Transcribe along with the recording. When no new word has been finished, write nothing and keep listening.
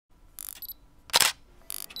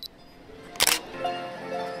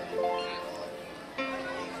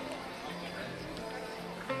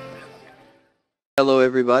Hello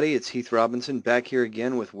everybody, it's Heath Robinson back here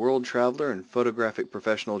again with world traveler and photographic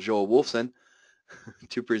professional Joel Wolfson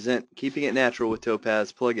to present Keeping It Natural with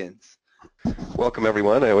Topaz Plugins. Welcome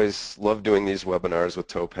everyone. I always love doing these webinars with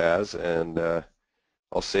Topaz, and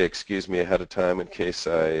I'll say excuse me ahead of time in case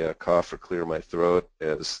I cough or clear my throat.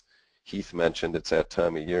 As Heath mentioned, it's that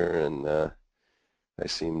time of year and I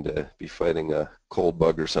seem to be fighting a cold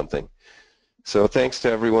bug or something. So thanks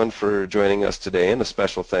to everyone for joining us today, and a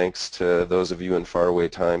special thanks to those of you in faraway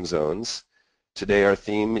time zones. Today our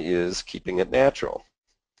theme is Keeping It Natural.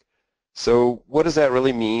 So what does that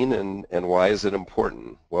really mean, and why is it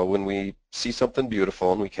important? Well, when we see something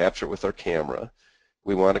beautiful and we capture it with our camera,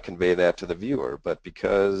 we want to convey that to the viewer. But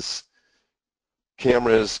because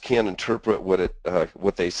cameras can't interpret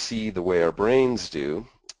what they see the way our brains do,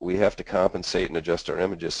 we have to compensate and adjust our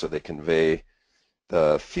images so they convey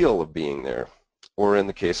the feel of being there. Or in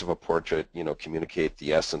the case of a portrait, communicate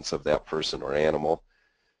the essence of that person or animal.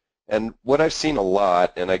 And what I've seen a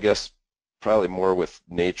lot, and I guess probably more with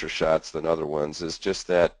nature shots than other ones, is just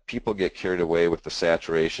that people get carried away with the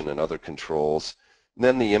saturation and other controls, and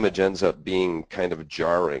then the image ends up being kind of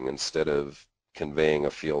jarring instead of conveying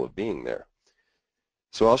a feel of being there.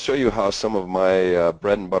 So I'll show you how some of my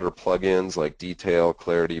bread and butter plugins like Detail,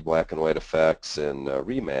 Clarity, Black and White Effects, and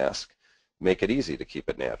Remask make it easy to keep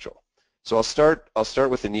it natural. So I'll start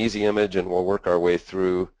with an easy image, and we'll work our way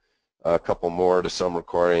through a couple more to some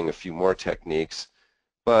requiring a few more techniques.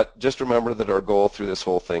 But just remember that our goal through this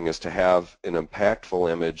whole thing is to have an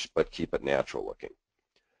impactful image but keep it natural looking.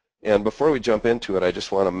 And before we jump into it, I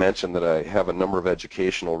just want to mention that I have a number of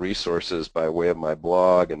educational resources by way of my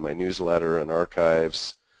blog and my newsletter and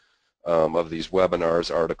archives of these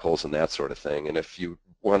webinars, articles, and that sort of thing. And if you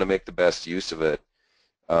want to make the best use of it,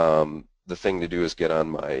 the thing to do is get on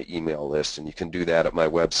my email list, and you can do that at my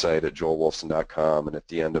website at joelwolfson.com, and at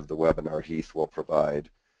the end of the webinar, Heath will provide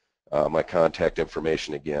my contact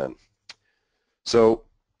information again. So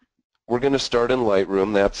we're going to start in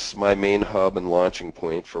Lightroom. That's my main hub and launching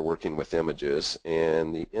point for working with images,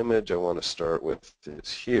 and the image I want to start with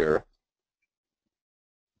is here.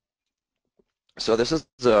 So this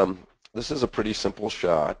is a pretty simple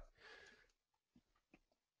shot,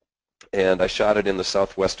 and I shot it in the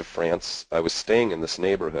southwest of France. I was staying in this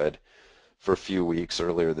neighborhood for a few weeks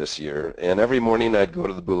earlier this year, and every morning I'd go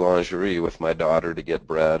to the boulangerie with my daughter to get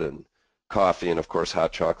bread and coffee and of course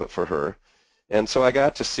hot chocolate for her. And so I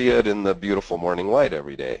got to see it in the beautiful morning light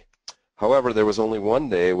every day. However, there was only one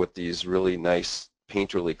day with these really nice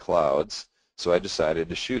painterly clouds, so I decided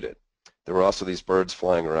to shoot it. There were also these birds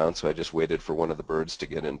flying around, so I just waited for one of the birds to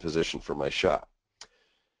get in position for my shot.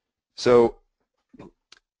 So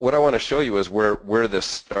what I want to show you is where this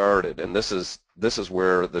started, and this is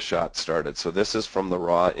where the shot started. So this is from the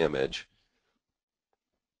raw image,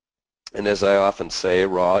 and as I often say,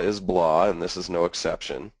 raw is blah, and this is no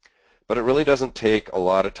exception. But it really doesn't take a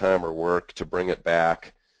lot of time or work to bring it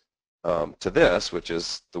back to this, which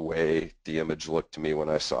is the way the image looked to me when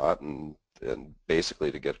I saw it, and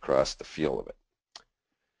basically to get across the feel of it.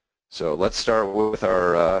 So let's start with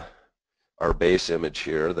our base image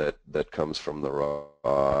here that comes from the raw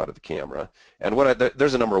out of the camera. And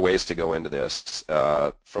there's a number of ways to go into this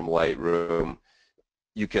from Lightroom.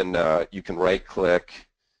 You can right-click.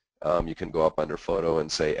 You can go up under Photo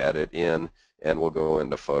and say Edit In, and we'll go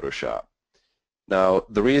into Photoshop. Now,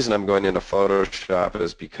 the reason I'm going into Photoshop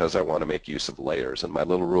is because I want to make use of layers. And my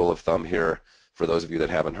little rule of thumb here, for those of you that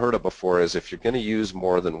haven't heard it before, is if you're going to use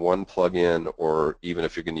more than one plugin, or even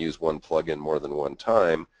if you're going to use one plugin more than one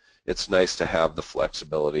time, it's nice to have the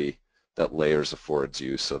flexibility that layers affords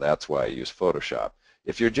you, so that's why I use Photoshop.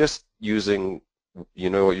 If you're just using,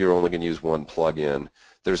 you're only going to use one plugin,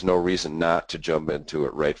 there's no reason not to jump into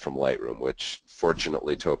it right from Lightroom, which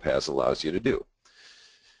fortunately Topaz allows you to do.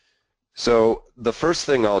 So the first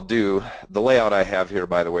thing I'll do, the layout I have here,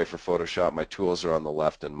 by the way, for Photoshop, my tools are on the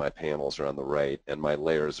left and my panels are on the right, and my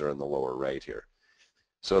layers are in the lower right here.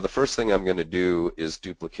 So the first thing I'm going to do is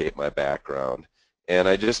duplicate my background, and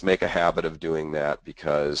I just make a habit of doing that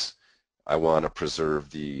because I want to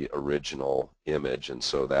preserve the original image, and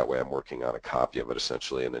so that way I'm working on a copy of it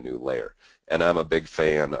essentially in a new layer. And I'm a big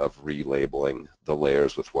fan of relabeling the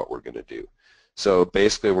layers with what we're going to do. So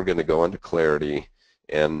basically we're going to go into Clarity,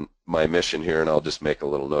 and my mission here, and I'll just make a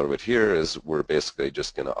little note of it here, is we're basically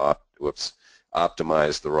just going to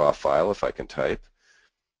optimize the raw file if I can type.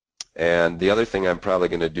 And the other thing I'm probably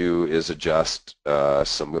going to do is adjust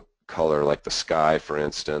some color like the sky, for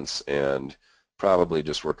instance, and probably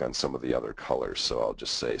just work on some of the other colors. So I'll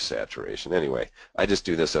just say saturation. Anyway, I just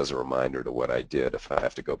do this as a reminder to what I did if I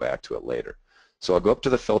have to go back to it later. So I'll go up to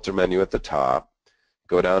the filter menu at the top,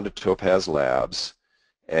 go down to Topaz Labs,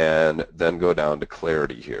 and then go down to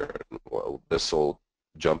Clarity here. Well, this will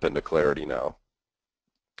jump into Clarity now.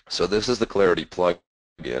 So this is the Clarity plugin,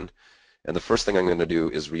 and the first thing I'm going to do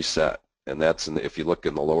is reset. And that's if you look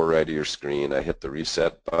in the lower right of your screen, I hit the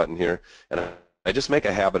reset button here, and I just make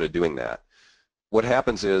a habit of doing that. What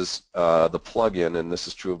happens is the plugin, and this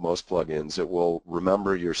is true of most plugins, it will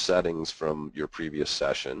remember your settings from your previous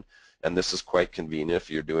session, and this is quite convenient if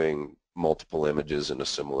you're doing multiple images in a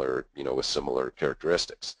similar, with similar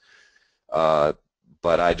characteristics.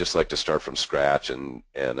 But I just like to start from scratch, and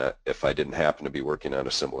if I didn't happen to be working on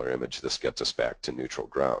a similar image, this gets us back to neutral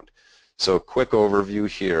ground. So quick overview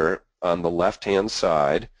here. On the left-hand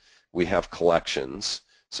side, we have collections.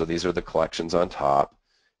 So these are the collections on top,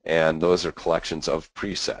 and those are collections of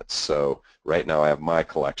presets. So right now I have my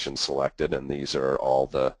collection selected, and these are all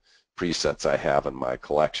the presets I have in my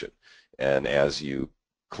collection. And as you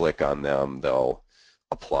click on them, they'll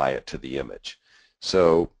apply it to the image.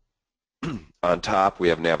 So on top we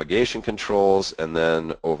have navigation controls, and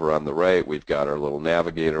then over on the right we've got our little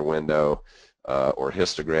navigator window or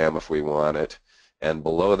histogram if we want it, and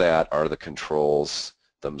below that are the controls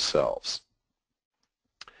themselves.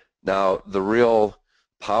 Now the real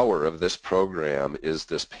power of this program is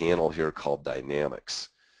this panel here called Dynamics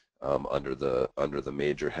under the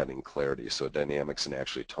major heading Clarity. So Dynamics and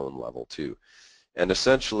actually tone level too. And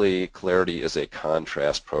essentially, Clarity is a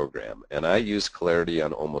contrast program, and I use Clarity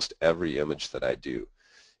on almost every image that I do.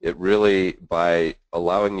 It really, by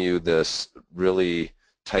allowing you this really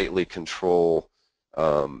tightly controlled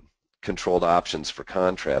options for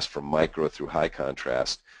contrast from micro through high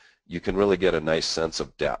contrast, you can really get a nice sense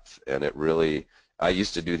of depth. And it really, I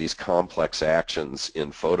used to do these complex actions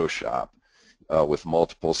in Photoshop with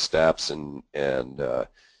multiple steps and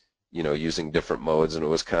using different modes, and it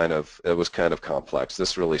was kind of complex.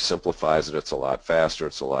 This really simplifies it. It's a lot faster,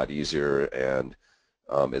 it's a lot easier, and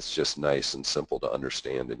it's just nice and simple to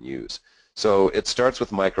understand and use. So it starts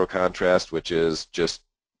with micro contrast, which is just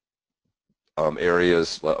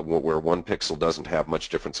areas where one pixel doesn't have much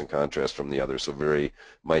difference in contrast from the other, so very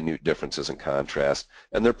minute differences in contrast,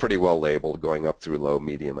 and they're pretty well labeled going up through low,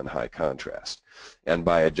 medium, and high contrast. And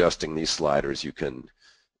by adjusting these sliders you can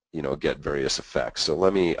get various effects. So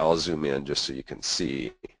I'll zoom in just so you can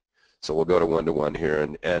see. So we'll go to one-to-one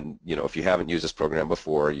here, and if you haven't used this program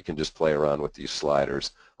before, you can just play around with these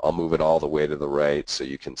sliders. I'll move it all the way to the right so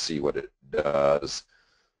you can see what it does.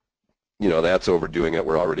 That's overdoing it.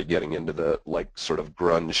 We're already getting into the sort of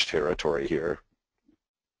grunge territory here.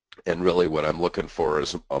 And really what I'm looking for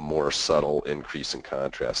is a more subtle increase in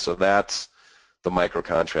contrast. So that's the micro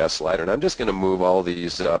contrast slider. And I'm just going to move all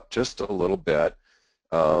these up just a little bit.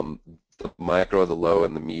 The micro, the low,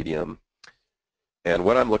 and the medium. And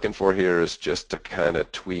what I'm looking for here is just to kind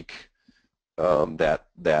of tweak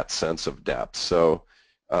that sense of depth. So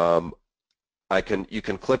you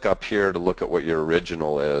can click up here to look at what your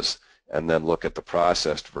original is, and then look at the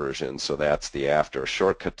processed version. So that's the after. A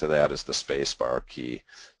shortcut to that is the spacebar key.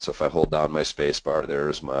 So if I hold down my spacebar,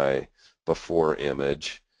 there's my before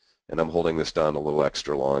image, and I'm holding this down a little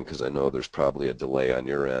extra long because I know there's probably a delay on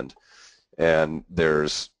your end. And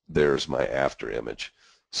there's my after image.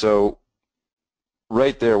 So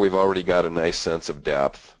right there we've already got a nice sense of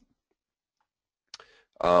depth.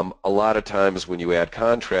 A lot of times when you add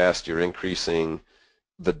contrast, you're increasing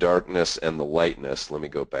the darkness and the lightness. Let me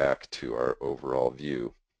go back to our overall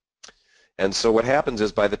view. And so what happens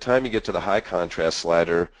is by the time you get to the high contrast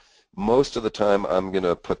slider, most of the time I'm going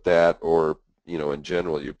to put that, or in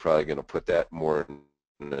general you're probably going to put that more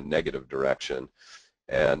in a negative direction.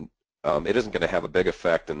 And it isn't going to have a big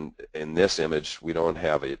effect in this image. We don't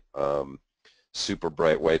have it super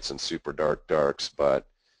bright whites and super dark darks, but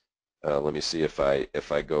let me see if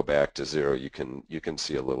I go back to 0, you can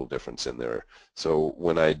see a little difference in there. So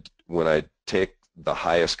when I take the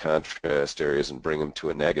highest contrast areas and bring them to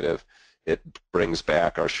a negative, it brings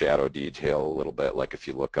back our shadow detail a little bit, like if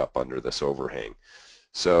you look up under this overhang.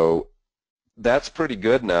 So that's pretty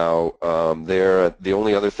good now. The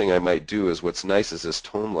only other thing I might do is, what's nice is this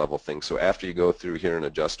tone level thing. So after you go through here and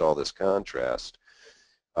adjust all this contrast,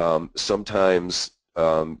 sometimes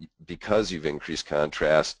because you've increased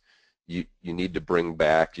contrast, you need to bring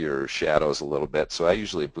back your shadows a little bit. So I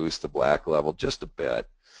usually boost the black level just a bit.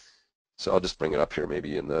 So I'll just bring it up here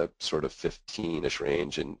maybe in the sort of 15-ish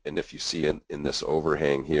range, and if you see in this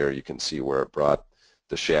overhang here, you can see where it brought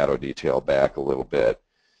the shadow detail back a little bit.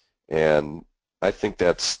 And I think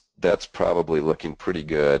that's probably looking pretty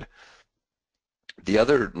good. The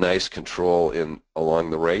other nice control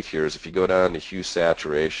along the right here is if you go down to hue,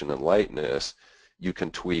 saturation, and lightness, you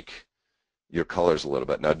can tweak your colors a little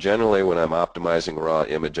bit. Now generally when I'm optimizing a raw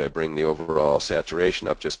image, I bring the overall saturation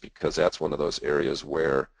up just because that's one of those areas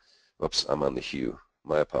where, oops, I'm on the hue,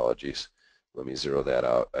 my apologies. Let me zero that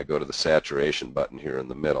out. I go to the saturation button here in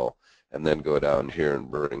the middle and then go down here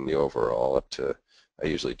and bring the overall up to, I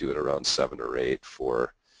usually do it around 7 or 8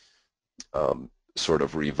 for sort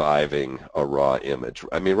of reviving a raw image.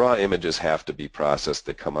 I mean, raw images have to be processed.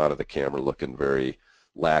 They come out of the camera looking very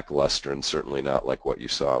lackluster and certainly not like what you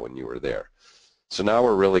saw when you were there. So now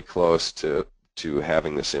we're really close to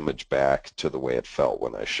having this image back to the way it felt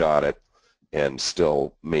when I shot it and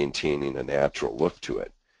still maintaining a natural look to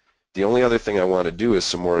it. The only other thing I want to do is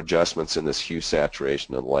some more adjustments in this hue,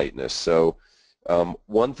 saturation, and lightness. So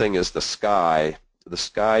one thing is the sky. The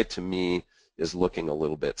sky to me is looking a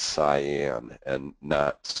little bit cyan and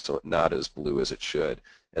not as blue as it should.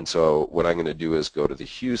 And so what I'm going to do is go to the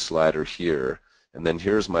hue slider here, and then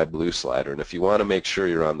here's my blue slider. And if you want to make sure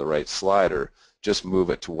you're on the right slider, just move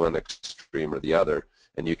it to one extreme or the other,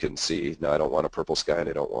 and you can see, now I don't want a purple sky and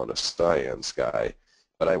I don't want a cyan sky,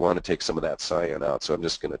 but I want to take some of that cyan out. So I'm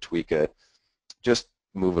just going to tweak it, just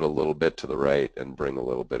move it a little bit to the right and bring a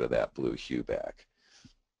little bit of that blue hue back.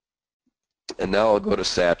 And now I'll go to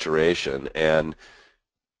saturation, and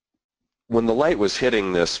when the light was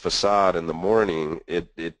hitting this facade in the morning,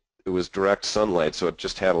 it was direct sunlight, so it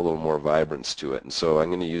just had a little more vibrance to it. And so I'm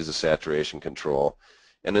going to use the saturation control.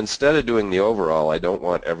 And instead of doing the overall, I don't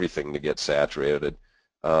want everything to get saturated.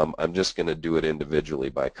 I'm just going to do it individually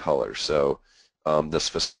by color. So this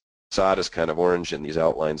facade is kind of orange, and these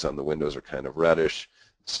outlines on the windows are kind of reddish.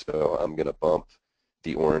 So I'm going to bump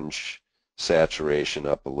the orange saturation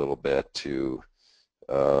up a little bit to,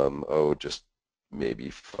 just maybe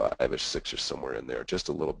 5 or 6 or somewhere in there, just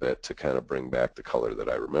a little bit to kind of bring back the color that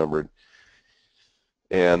I remembered.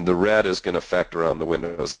 And the red is going to affect around the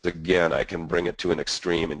windows. Again, I can bring it to an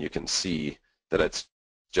extreme, and you can see that it's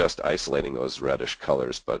just isolating those reddish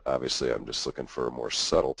colors, but obviously I'm just looking for a more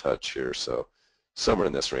subtle touch here, so somewhere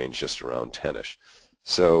in this range, just around 10-ish.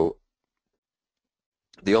 So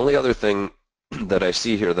the only other thing that I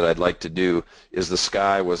see here that I'd like to do is the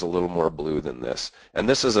sky was a little more blue than this. And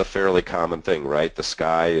this is a fairly common thing, right? The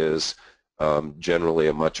sky is generally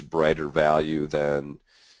a much brighter value than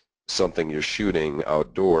something you're shooting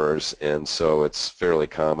outdoors, and so it's fairly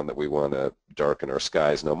common that we want to darken our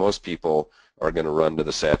skies. Now most people are going to run to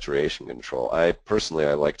the saturation control. I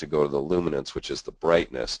like to go to the luminance, which is the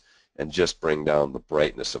brightness, and just bring down the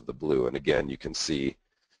brightness of the blue. And again, you can see,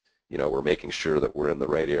 you know, we're making sure that we're in the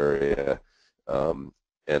right area.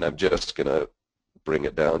 And I'm just going to bring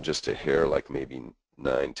it down just a hair, like maybe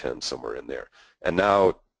 9, 10, somewhere in there. And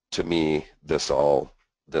now, to me, this all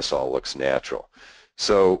looks natural.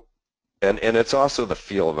 So, and it's also the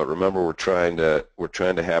feel of it. Remember, we're trying to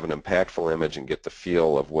have an impactful image and get the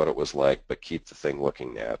feel of what it was like, but keep the thing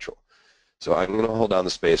looking natural. So I'm going to hold down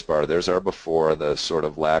the space bar. There's our before, the sort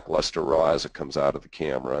of lackluster raw as it comes out of the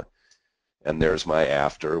camera. And there's my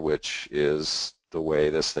after, which is the way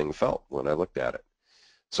this thing felt when I looked at it.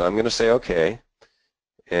 So I'm going to say OK,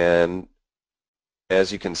 and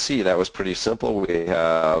as you can see, that was pretty simple. We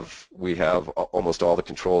have almost all the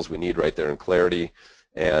controls we need right there in Clarity,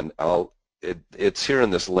 and it's here in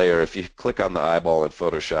this layer. If you click on the eyeball in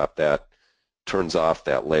Photoshop, that turns off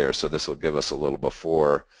that layer, so this will give us a little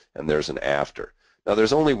before, and there's an after. Now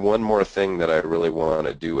there's only one more thing that I really want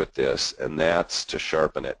to do with this, and that's to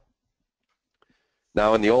sharpen it.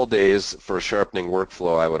 Now, in the old days, for a sharpening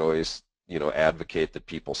workflow, I would always, advocate that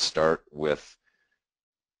people start with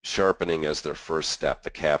sharpening as their first step, the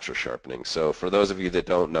capture sharpening. So, for those of you that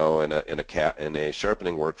don't know, in a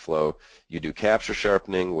sharpening workflow, you do capture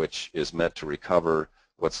sharpening, which is meant to recover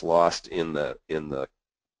what's lost in the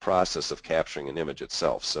process of capturing an image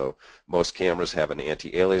itself. So, most cameras have an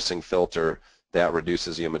anti-aliasing filter that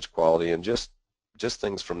reduces the image quality, and just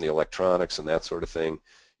things from the electronics and that sort of thing.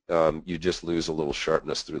 You just lose a little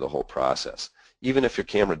sharpness through the whole process. Even if your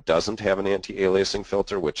camera doesn't have an anti-aliasing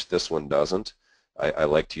filter, which this one doesn't, I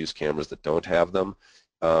like to use cameras that don't have them,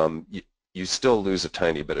 you still lose a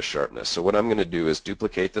tiny bit of sharpness. So what I'm going to do is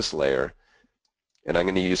duplicate this layer, and I'm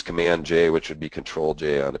going to use Command J, which would be Control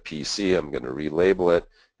J on a PC. I'm going to relabel it,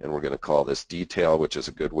 and we're going to call this Detail, which is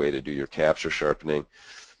a good way to do your capture sharpening.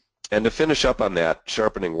 And to finish up on that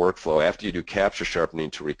sharpening workflow, after you do capture sharpening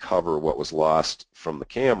to recover what was lost from the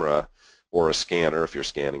camera or a scanner if you're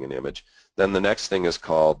scanning an image, then the next thing is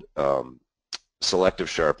called selective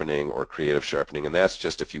sharpening or creative sharpening, and that's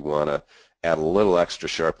just if you want to add a little extra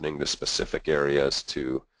sharpening to specific areas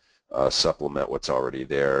to supplement what's already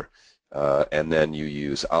there. and then you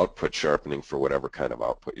use output sharpening for whatever kind of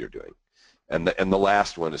output you're doing. And the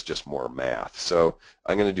last one is just more math. So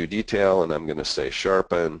I'm going to do detail, and I'm going to say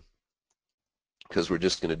sharpen, because we're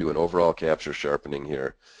just going to do an overall capture sharpening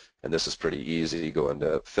here. And this is pretty easy. Go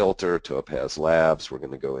into filter, Topaz Labs. We're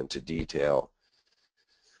going to go into detail.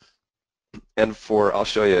 And I'll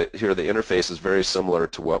show you here, the interface is very similar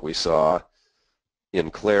to what we saw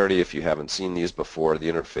in Clarity. If you haven't seen these before, the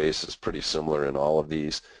interface is pretty similar in all of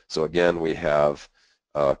these. So again, we have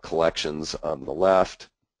collections on the left.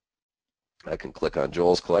 I can click on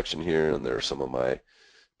Joel's collection here, and there are some of my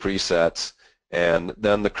presets. And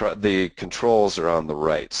then the controls are on the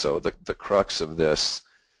right. So the crux of this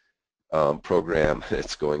program,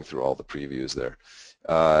 it's going through all the previews there,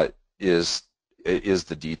 is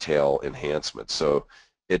the detail enhancement. So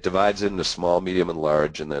it divides into small, medium, and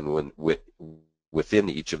large, and then within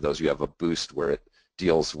each of those you have a boost where it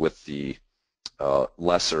deals with the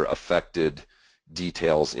lesser affected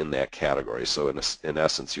details in that category. So in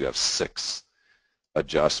essence you have 6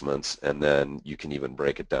 adjustments, and then you can even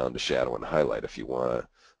break it down to shadow and highlight. If you want to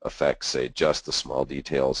affect, say, just the small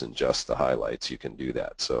details and just the highlights, you can do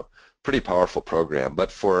that. So pretty powerful program.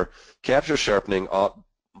 But for capture sharpening,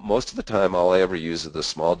 most of the time all I ever use is the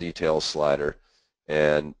small details slider,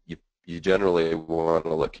 and you generally want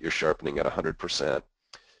to look at your sharpening at 100%.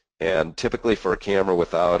 And typically for a camera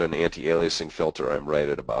without an anti-aliasing filter, I'm right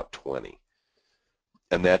at about 20.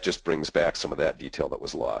 And that just brings back some of that detail that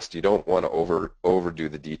was lost. You don't want to overdo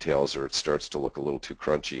the details, or it starts to look a little too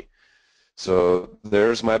crunchy. So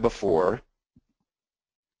there's my before,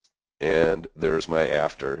 and there's my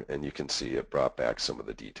after, and you can see it brought back some of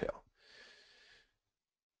the detail.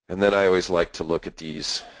 And then I always like to look at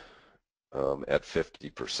these at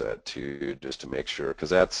 50% too, just to make sure, because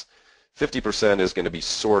that's 50% is going to be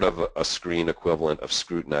sort of a screen equivalent of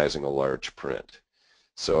scrutinizing a large print.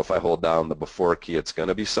 So if I hold down the before key, it's going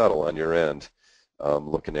to be subtle on your end,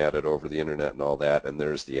 looking at it over the internet and all that, and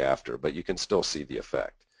there's the after, but you can still see the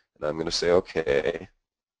effect. And I'm going to say OK,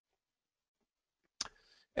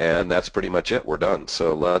 and that's pretty much it. We're done.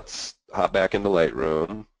 So let's hop back into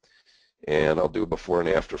Lightroom, and I'll do a before and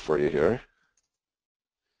after for you here.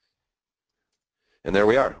 And there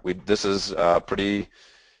we are. This is a pretty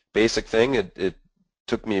basic thing. It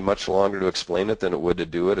took me much longer to explain it than it would to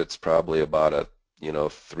do it. It's probably about a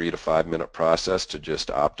 3 to 5 minute process to just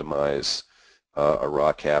optimize a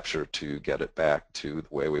raw capture to get it back to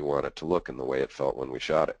the way we want it to look and the way it felt when we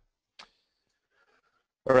shot it.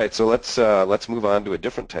 All right, so let's move on to a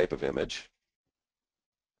different type of image.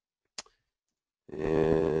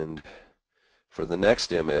 And for the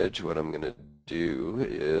next image, what I'm going to do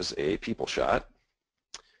is a people shot.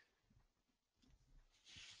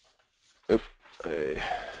 Oop, I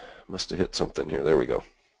must have hit something here. There we go.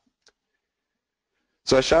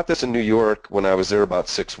 So I shot this in New York when I was there about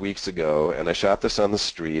 6 weeks ago, and I shot this on the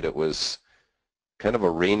street. It was kind of a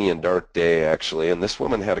rainy and dark day, actually, and this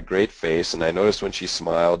woman had a great face, and I noticed when she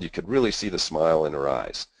smiled, you could really see the smile in her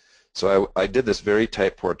eyes. So I did this very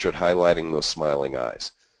tight portrait highlighting those smiling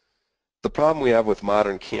eyes. The problem we have with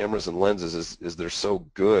modern cameras and lenses is they're so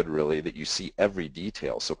good, really, that you see every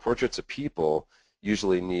detail. So portraits of people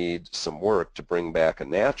usually need some work to bring back a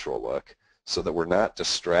natural look so that we're not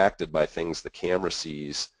distracted by things the camera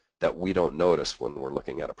sees that we don't notice when we're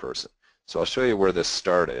looking at a person. So I'll show you where this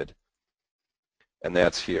started, and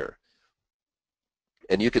that's here.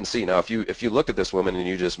 And you can see now, if you looked at this woman and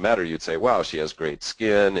you just met her, you'd say, wow, she has great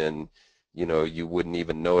skin, and you wouldn't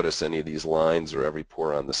even notice any of these lines or every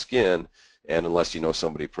pore on the skin. And unless you know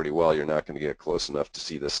somebody pretty well, you're not going to get close enough to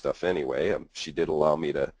see this stuff anyway. She did allow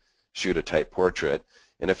me to shoot a tight portrait.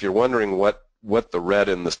 And if you're wondering what the red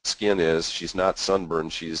in the skin is, she's not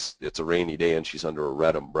sunburned. It's a rainy day and she's under a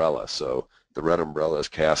red umbrella. So the red umbrella is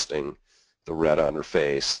casting the red on her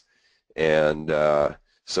face. And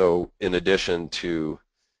so in addition to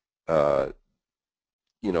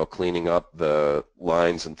cleaning up the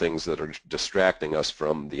lines and things that are distracting us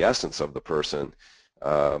from the essence of the person,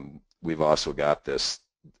 we've also got this,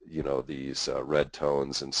 these red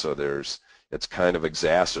tones, and so it's kind of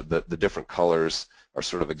the different colors are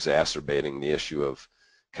sort of exacerbating the issue of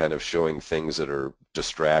kind of showing things that are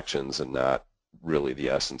distractions and not really the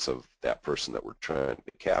essence of that person that we're trying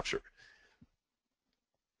to capture.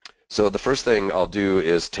 So the first thing I'll do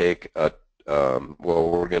is take well,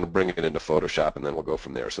 we're going to bring it into Photoshop and then we'll go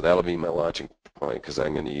from there. So that'll be my launching point, because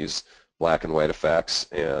I'm going to use black and white effects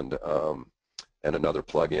and another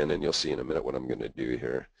plugin, and you'll see in a minute what I'm going to do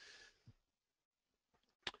here.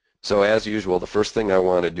 So as usual, the first thing I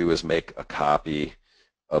want to do is make a copy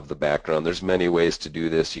of the background. There's many ways to do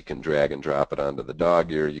this. You can drag and drop it onto the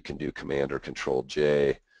dog ear. You can do Command or Control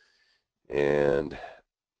J. and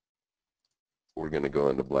we're going to go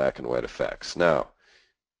into black and white effects. Now,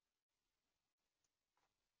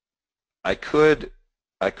 I could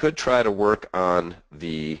try to work on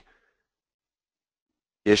the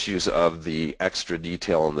issues of the extra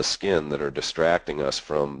detail in the skin that are distracting us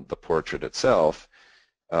from the portrait itself.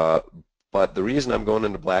 But the reason I'm going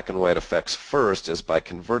into black and white effects first is by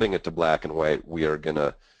converting it to black and white, we are going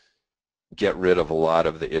to get rid of a lot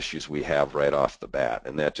of the issues we have right off the bat,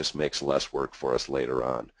 and that just makes less work for us later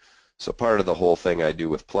on. So part of the whole thing I do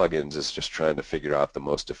with plugins is just trying to figure out the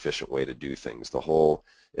most efficient way to do things. The whole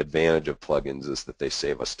advantage of plugins is that they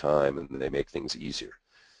save us time and they make things easier.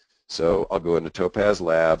 So I'll go into Topaz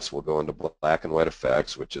Labs, we'll go into black and white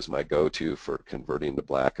effects, which is my go-to for converting to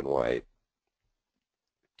black and white.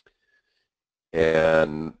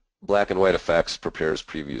 And black and white effects prepares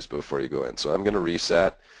previews before you go in. So I'm going to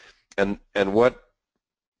reset. And what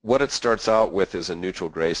it starts out with is a neutral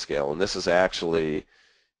grayscale, and this is actually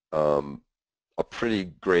a pretty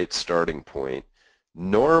great starting point.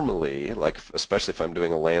 Normally, like especially if I'm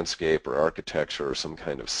doing a landscape or architecture or some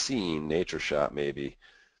kind of scene, nature shot maybe,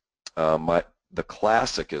 the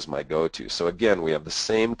classic is my go-to. So again, we have the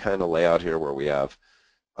same kind of layout here where we have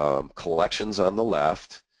collections on the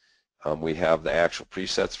left. We have the actual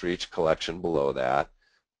presets for each collection below that.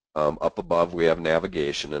 Up above we have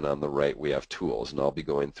navigation, and on the right we have tools, and I'll be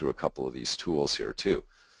going through a couple of these tools here too.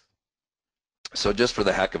 So just for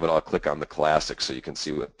the heck of it, I'll click on the classic so you can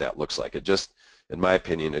see what that looks like. It just, in my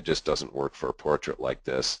opinion, it just doesn't work for a portrait like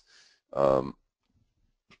this.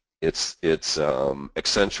 It's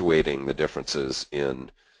accentuating the differences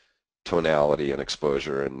in tonality and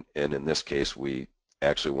exposure, and in this case we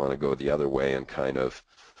actually want to go the other way and kind of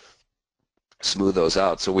smooth those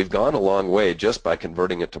out. So we've gone a long way just by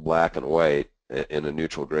converting it to black and white in a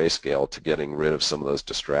neutral grayscale to getting rid of some of those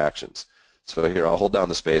distractions. So here I'll hold down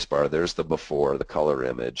the space bar, there's the before, the color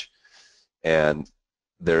image, and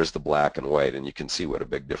there's the black and white, and you can see what a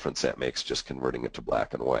big difference that makes just converting it to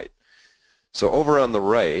black and white. So over on the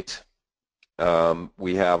right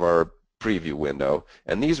we have our preview window,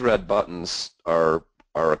 and these red buttons are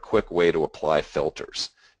a quick way to apply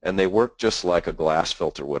filters. And they work just like a glass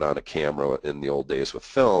filter would on a camera in the old days with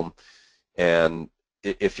film. And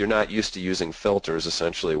if you're not used to using filters,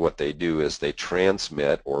 essentially what they do is they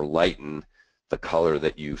transmit or lighten the color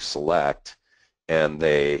that you select, and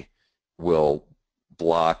they will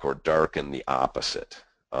block or darken the opposite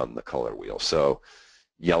on the color wheel. So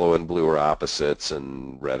yellow and blue are opposites,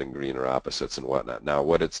 and red and green are opposites, and whatnot. Now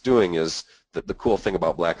what it's doing is, the cool thing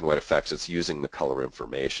about black and white effects, it's using the color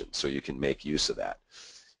information, so you can make use of that.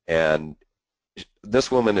 And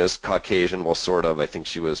this woman is Caucasian, well, sort of. I think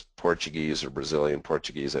she was Portuguese or Brazilian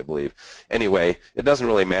Portuguese, I believe. Anyway, it doesn't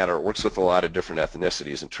really matter. It works with a lot of different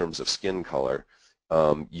ethnicities in terms of skin color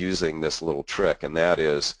using this little trick, and that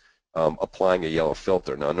is applying a yellow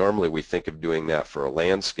filter. Now, normally we think of doing that for a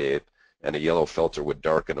landscape, and a yellow filter would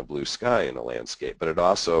darken a blue sky in a landscape, but it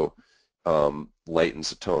also lightens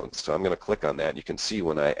the tones. So I'm going to click on that, and you can see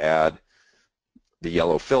when I add the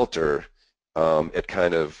yellow filter, it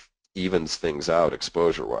kind of evens things out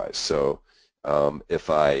exposure-wise. So and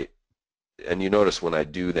you notice when I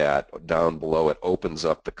do that, down below it opens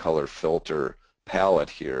up the color filter palette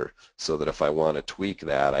here, so that if I want to tweak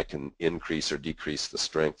that, I can increase or decrease the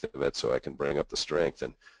strength of it. So I can bring up the strength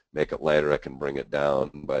and make it lighter, I can bring it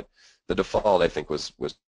down. But the default, I think, was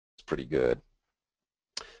pretty good.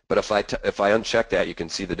 But if I uncheck that, you can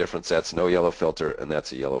see the difference. That's no yellow filter, and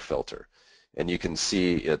that's a yellow filter. And you can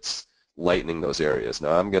see it's lightening those areas.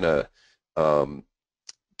 Now I'm going to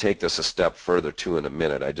take this a step further too in a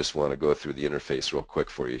minute. I just want to go through the interface real quick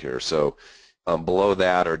for you here. So below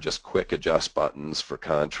that are just quick adjust buttons for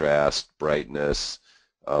contrast, brightness,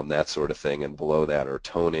 that sort of thing. And below that are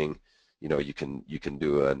toning. You know, you can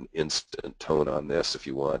do an instant tone on this if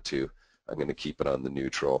you want to. I'm going to keep it on the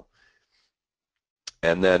neutral.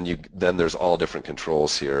 And then there's all different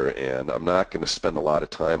controls here, and I'm not going to spend a lot of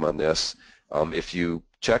time on this. If you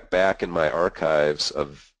check back in my archives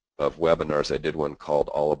of webinars, I did one called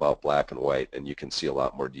All About Black and White, and you can see a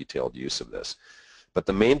lot more detailed use of this. But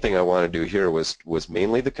the main thing I want to do here was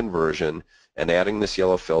mainly the conversion and adding this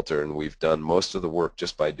yellow filter, and we've done most of the work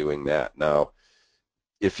just by doing that. Now,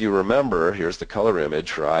 if you remember, here's the color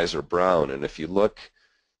image. Her eyes are brown, and if you look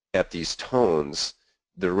at these tones,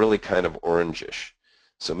 they're really kind of orangish.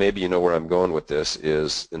 So maybe you know where I'm going with this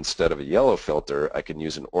is, instead of a yellow filter, I can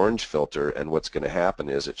use an orange filter, and what's going to happen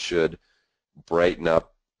is it should brighten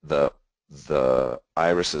up the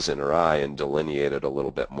irises in her eye and delineate it a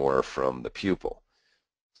little bit more from the pupil.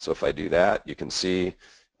 So if I do that, you can see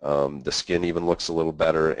The skin even looks a little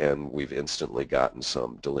better, and we've instantly gotten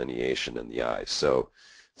some delineation in the eyes. So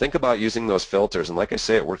think about using those filters, and like I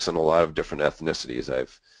say, it works on a lot of different ethnicities.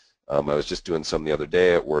 I was just doing some the other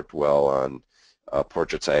day. It worked well on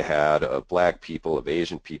portraits I had of black people, of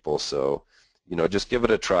Asian people. So, you know, just give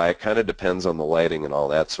it a try. It kind of depends on the lighting and all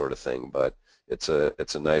that sort of thing, but it's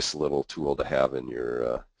a nice little tool to have in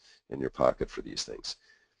your pocket for these things.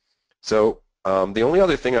 So the only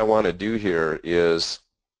other thing I want to do here is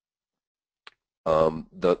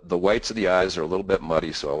the whites of the eyes are a little bit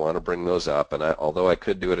muddy, so I want to bring those up. And although I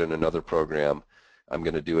could do it in another program, I'm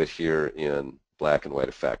going to do it here in black and white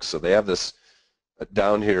effects. So they have this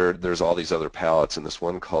down here. There's all these other palettes, and this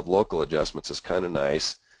one called Local Adjustments is kind of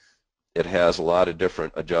nice. It has a lot of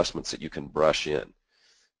different adjustments that you can brush in.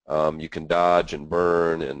 You can dodge and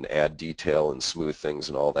burn and add detail and smooth things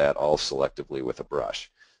and all that, all selectively with a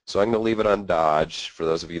brush. So I'm going to leave it on dodge. For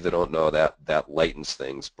those of you that don't know, that lightens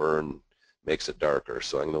things. Burn makes it darker.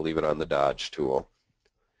 So I'm going to leave it on the dodge tool.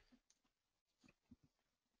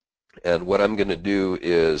 And what I'm going to do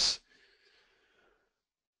is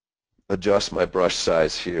adjust my brush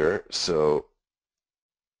size here. So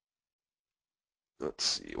let's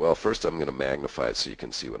see. Well, first I'm going to magnify it so you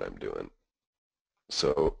can see what I'm doing.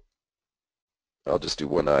 So I'll just do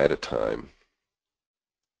one eye at a time.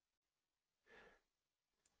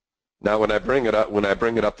 Now when I bring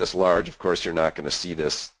it up this large, of course you're not going to see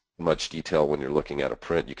this much detail when you're looking at a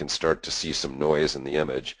print. You can start to see some noise in the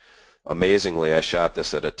image. Amazingly, I shot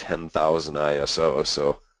this at a 10,000 ISO,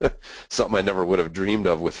 so something I never would have dreamed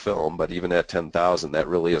of with film, but even at 10,000, that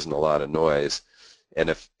really isn't a lot of noise. And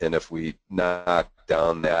if we knock it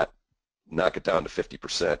down to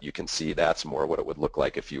 50%, you can see that's more what it would look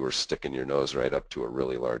like if you were sticking your nose right up to a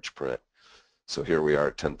really large print. So here we are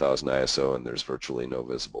at 10,000 ISO, and there's virtually no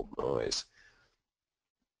visible noise.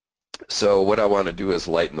 So what I want to do is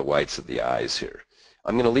lighten the whites of the eyes here.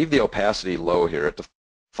 I'm going to leave the opacity low here. It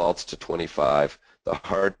defaults to 25. The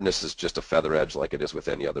hardness is just a feather edge like it is with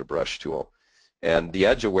any other brush tool. And the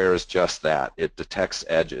edge aware is just that. It detects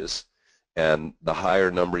edges. And the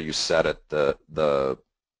higher number you set it, the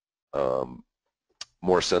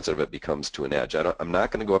more sensitive it becomes to an edge. I'm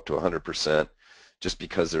not going to go up to 100% just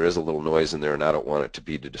because there is a little noise in there, and I don't want it to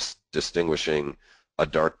be distinguishing a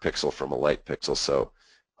dark pixel from a light pixel. So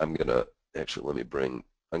I'm going to actually I'm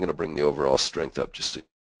going to bring the overall strength up just so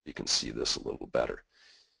you can see this a little better.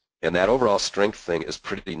 And that overall strength thing is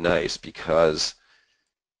pretty nice because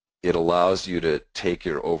it allows you to take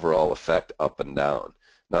your overall effect up and down.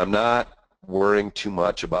 Now I'm not worrying too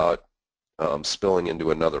much about spilling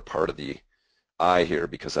into another part of the eye here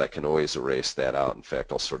because I can always erase that out. In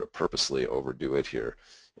fact, I'll sort of purposely overdo it here,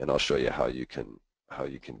 and I'll show you how you can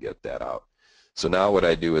get that out. So now what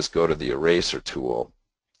I do is go to the eraser tool.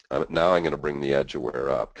 Now I'm going to bring the edge aware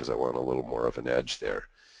up because I want a little more of an edge there.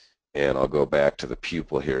 And I'll go back to the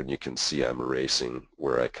pupil here, and you can see I'm erasing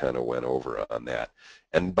where I kind of went over on that.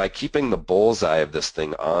 And by keeping the bullseye of this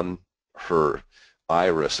thing on her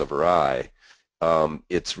iris of her eye,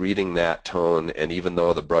 it's reading that tone, and even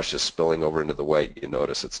though the brush is spilling over into the white, you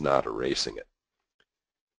notice it's not erasing it.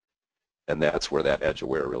 And that's where that edge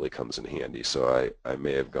aware really comes in handy. So I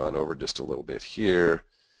may have gone over just a little bit here,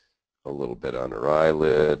 a little bit on her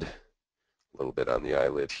eyelid, a little bit on the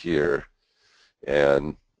eyelid here,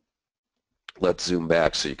 and let's zoom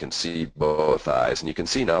back so you can see both eyes. And you can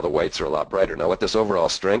see now the whites are a lot brighter. Now what this overall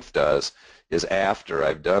strength does is after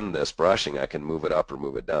I've done this brushing, I can move it up or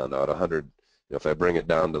move it down. Now at 100, if I bring it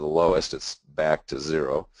down to the lowest, it's back to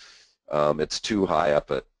 0. It's too high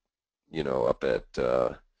up at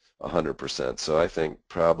 100%. So I think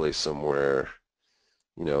probably somewhere,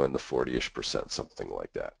 in the 40-ish%, something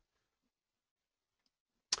like that.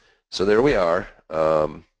 So there we are.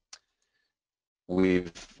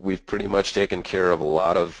 We've pretty much taken care of a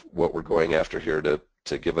lot of what we're going after here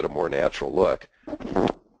to give it a more natural look.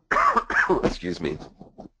 Excuse me.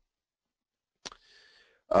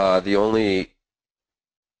 The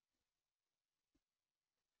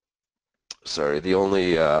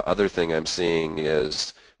only other thing I'm seeing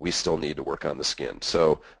is we still need to work on the skin.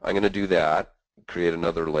 So I'm going to do that, create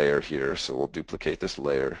another layer here. So we'll duplicate this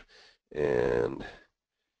layer, and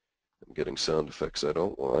I'm getting sound effects I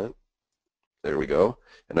don't want. There we go.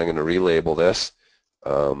 And I'm going to relabel this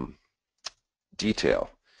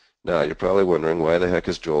detail. Now you're probably wondering, why the heck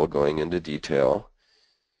is Joel going into detail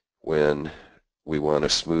when we want to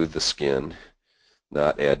smooth the skin,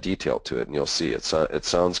 not add detail to it? And you'll see it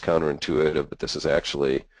sounds counterintuitive, but this is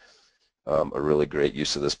actually a really great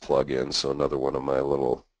use of this plug-in. So another one of my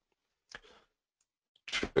little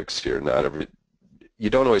tricks here. you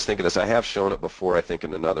don't always think of this. I have shown it before, I think,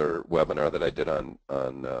 in another webinar that I did on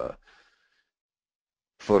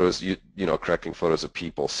photos, you know, correcting photos of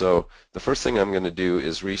people. So the first thing I'm going to do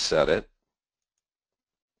is reset it.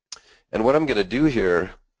 And what I'm going to do here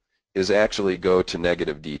is actually go to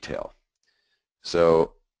negative detail.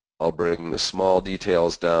 So I'll bring the small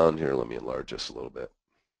details down here. Let me enlarge this a little bit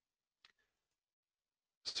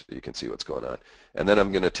so you can see what's going on. And then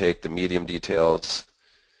I'm going to take the medium details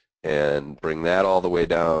and bring that all the way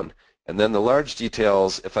down. And then the large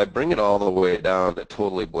details, if I bring it all the way down, it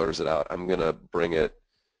totally blurs it out. I'm going to bring it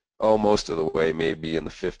most of the way, maybe in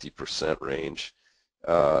the 50% range,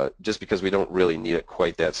 just because we don't really need it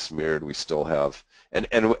quite that smeared. We still have, and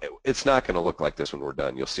it's not going to look like this when we're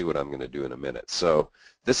done. You'll see what I'm going to do in a minute. So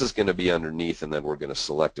this is going to be underneath, and then we're going to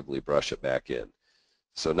selectively brush it back in.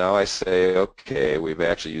 So now I say, okay, we've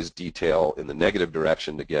actually used detail in the negative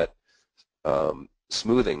direction to get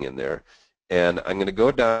smoothing in there. And I'm going to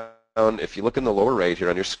go down, if you look in the lower right here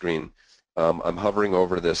on your screen, I'm hovering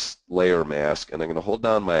over this layer mask, and I'm going to hold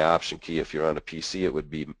down my Option key. If you're on a PC, it would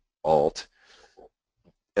be Alt,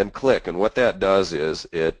 and click. And what that does is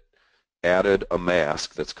it added a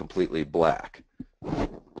mask that's completely black.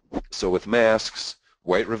 So with masks,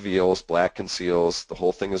 white reveals, black conceals, the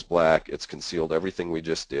whole thing is black. It's concealed everything we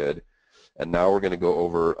just did. And now we're going to go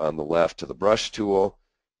over on the left to the brush tool,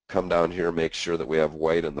 come down here, make sure that we have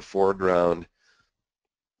white in the foreground,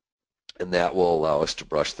 and that will allow us to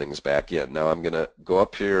brush things back in. Now I'm going to go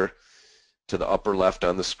up here to the upper left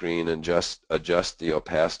on the screen and just adjust the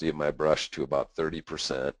opacity of my brush to about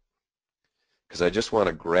 30%, because I just want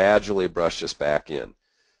to gradually brush this back in.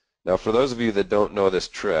 Now for those of you that don't know this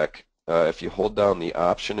trick, if you hold down the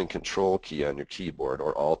Option and Control key on your keyboard,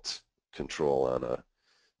 or Alt Control on a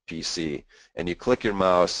PC, and you click your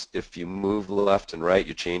mouse, if you move left and right,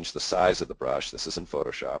 you change the size of the brush. This is in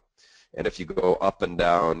Photoshop. And if you go up and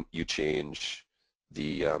down, you change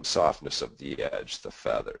the softness of the edge, the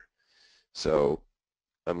feather. So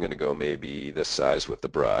I'm going to go maybe this size with the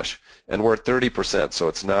brush. And we're at 30%, so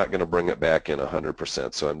it's not going to bring it back in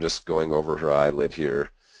 100%. So I'm just going over her eyelid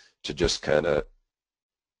here to just kind of,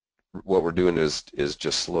 what we're doing is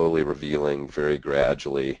just slowly revealing very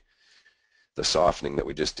gradually the softening that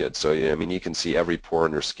we just did. So, yeah, I mean, you can see every pore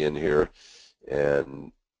in her skin here.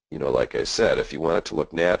 And, you know, like I said, if you want it to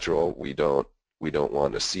look natural, we don't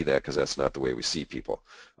want to see that, because that's not the way we see people.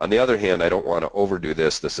 On the other hand, I don't want to overdo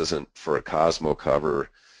this. This isn't for a Cosmo cover,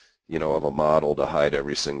 you know, of a model to hide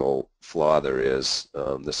every single flaw there is.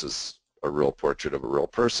 This is a real portrait of a real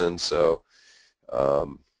person, so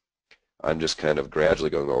I'm just kind of gradually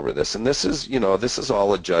going over this. And this is, you know, this is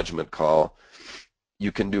all a judgment call.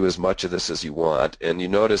 You can do as much of this as you want, and you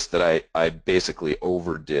notice that I basically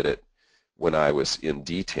overdid it when I was in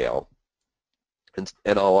detail.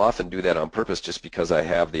 And I'll often do that on purpose just because I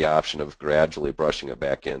have the option of gradually brushing it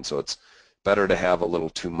back in. So it's better to have a little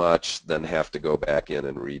too much than have to go back in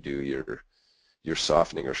and redo your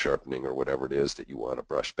softening or sharpening or whatever it is that you want to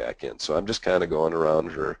brush back in. So I'm just kind of going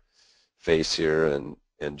around her face here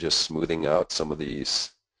and just smoothing out some of these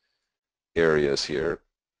areas here.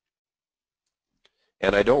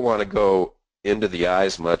 And I don't want to go into the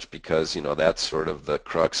eyes much, because, you know, that's sort of the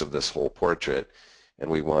crux of this whole portrait, and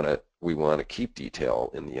we want to keep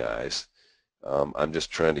detail in the eyes. I'm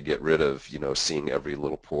just trying to get rid of, you know, seeing every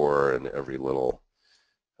little pore and every little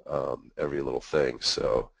thing.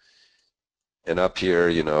 So, and up here,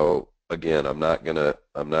 you know, again, I'm not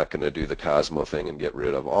gonna do the Cosmo thing and get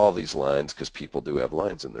rid of all these lines, because people do have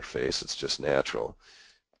lines in their face. It's just natural,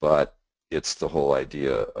 but it's the whole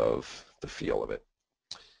idea of the feel of it.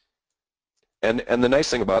 And the nice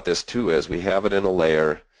thing about this too is we have it in a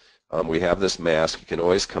layer. We have this mask. You can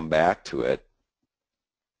always come back to it,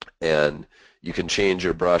 and you can change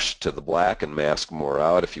your brush to the black and mask more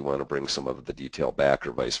out. If you want to bring some of the detail back,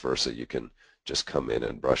 or vice versa, you can just come in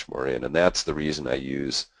and brush more in. And that's the reason I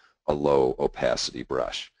use a low opacity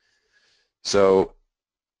brush. So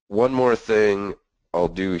one more thing I'll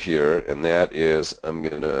do here, and that is I'm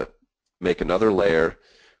going to make another layer.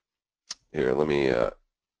 Here, let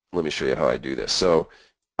me show you how I do this. So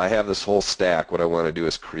I have this whole stack. What I want to do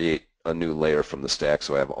is create a new layer from the stack,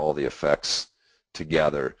 so I have all the effects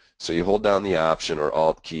together. So you hold down the Option or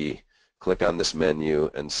Alt key, click on this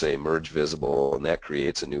menu, and say Merge Visible, and that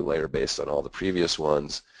creates a new layer based on all the previous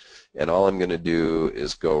ones. And all I'm going to do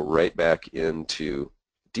is go right back into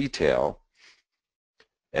Detail,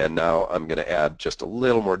 and now I'm going to add just a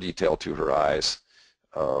little more detail to her eyes,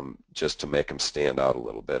 just to make them stand out a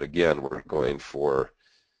little bit. Again, we're going for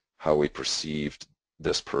how we perceived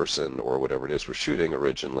this person or whatever it is we're shooting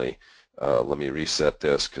originally. Let me reset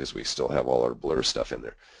this, because we still have all our blur stuff in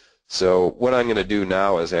there. So what I'm going to do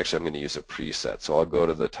now is actually I'm going to use a preset. So I'll go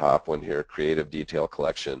to the top one here, Creative Detail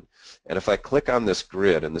Collection. And if I click on this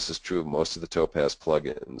grid, and this is true of most of the Topaz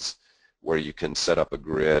plugins, where you can set up a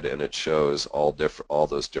grid and it shows all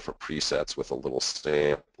those different presets with a little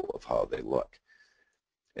sample of how they look.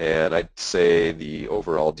 And I'd say the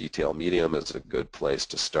overall detail medium is a good place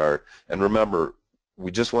to start. And remember, we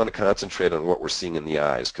just want to concentrate on what we're seeing in the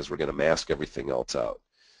eyes because we're going to mask everything else out.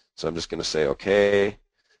 So I'm just going to say, okay,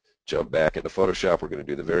 jump back into Photoshop. We're going to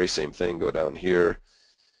do the very same thing. Go down here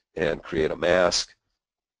and create a mask.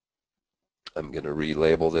 I'm going to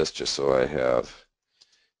relabel this just so I have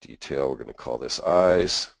detail. We're going to call this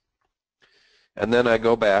eyes. And then I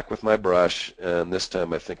go back with my brush, and this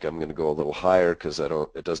time I think I'm going to go a little higher because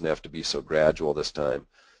it doesn't have to be so gradual this time.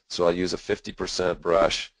 So I'll use a 50%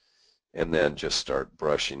 brush and then just start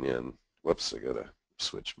brushing in. Whoops, I got to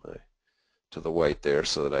switch to the white there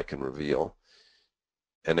so that I can reveal.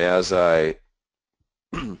 And as I,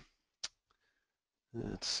 let's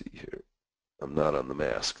see here, I'm not on the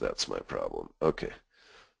mask, that's my problem. Okay.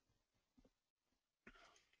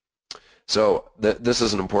 So this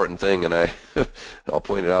is an important thing, and I'll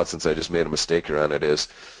point it out since I just made a mistake here on it, is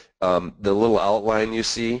the little outline you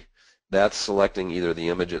see, that's selecting either the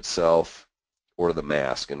image itself or the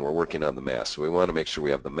mask, and we're working on the mask. So we want to make sure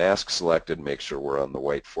we have the mask selected, make sure we're on the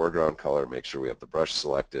white foreground color, make sure we have the brush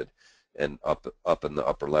selected, and up in the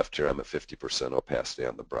upper left here, I'm at 50% opacity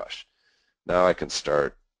on the brush. Now I can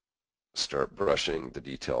start brushing the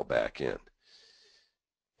detail back in.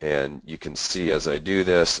 And you can see as I do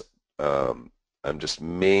this, I'm just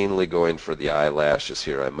mainly going for the eyelashes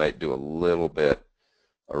here. I might do a little bit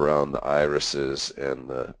around the irises and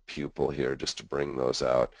the pupil here just to bring those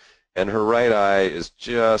out. And her right eye is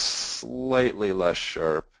just slightly less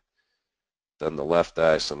sharp than the left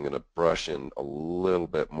eye, so I'm going to brush in a little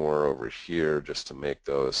bit more over here just to make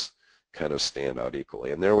those kind of stand out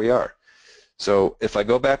equally. And there we are. So if I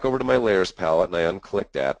go back over to my layers palette and I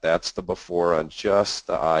unclick that, that's the before on just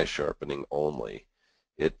the eye sharpening only.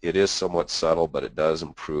 It is somewhat subtle, but it does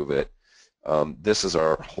improve it. This is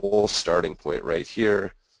our whole starting point right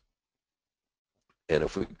here. And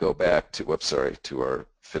if we go back to, to our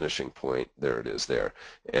finishing point, there it is there.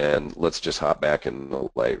 And let's just hop back in the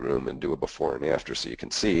Lightroom and do a before and after so you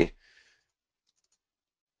can see.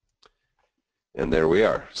 And there we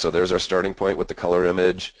are. So there's our starting point with the color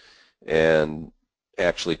image. And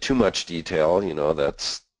actually too much detail, you know,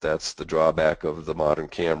 that's the drawback of the modern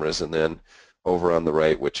cameras. And then over on the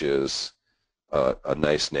right, which is a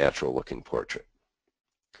nice natural looking portrait.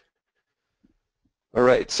 All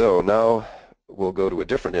right, so now we'll go to a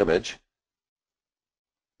different image.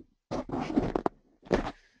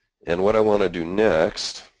 And what I want to do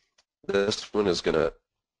next, this one is going to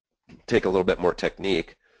take a little bit more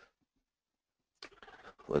technique.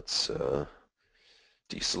 Let's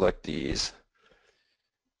deselect these.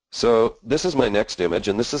 So this is my next image,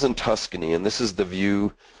 and this is in Tuscany, and this is the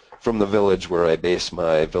view from the village where I base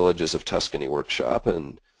my Villages of Tuscany workshop.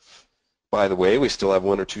 And by the way, we still have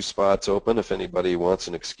 1 or 2 spots open if anybody wants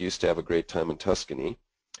an excuse to have a great time in Tuscany.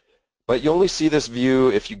 But you only see this view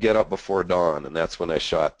if you get up before dawn, and that's when I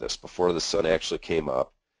shot this, before the sun actually came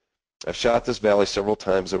up. I've shot this valley several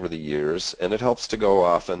times over the years, and it helps to go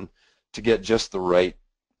often to get just the right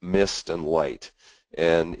mist and light.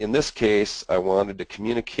 And in this case, I wanted to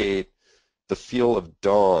communicate the feel of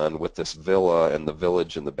dawn with this villa and the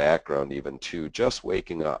village in the background even too, just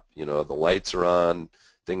waking up. You know, the lights are on,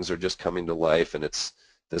 things are just coming to life, and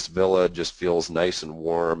this villa just feels nice and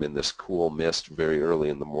warm in this cool mist very early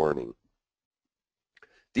in the morning.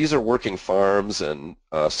 These are working farms, and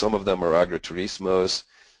some of them are agriturismos,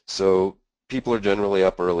 so people are generally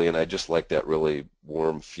up early, and I just like that really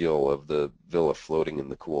warm feel of the villa floating in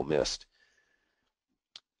the cool mist.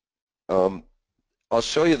 I'll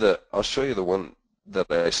show you the one that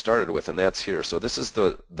I started with, and that's here. So this is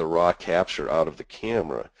the raw capture out of the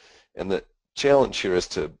camera, and the challenge here is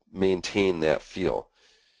to maintain that feel.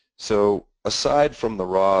 So aside from the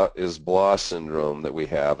raw is blah syndrome that we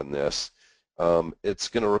have in this, it's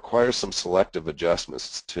going to require some selective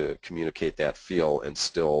adjustments to communicate that feel and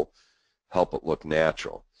still help it look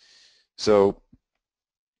natural. So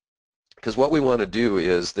because what we want to do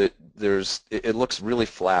is that it looks really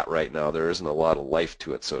flat right now. There isn't a lot of life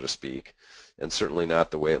to it, so to speak, and certainly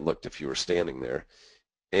not the way it looked if you were standing there.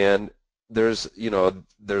 And there's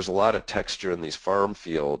a lot of texture in these farm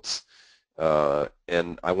fields,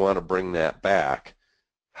 and I want to bring that back.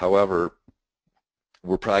 However,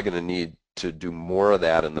 we're probably going to need to do more of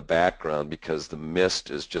that in the background because the mist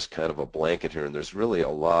is just kind of a blanket here, and there's really a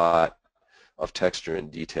lot of texture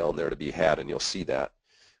and detail in there to be had, and you'll see that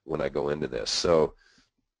when I go into this. So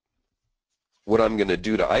what I'm going to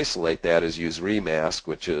do to isolate that is use Remask,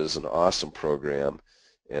 which is an awesome program,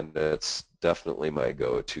 and it's definitely my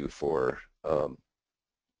go-to for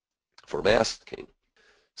masking.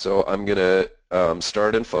 So I'm going to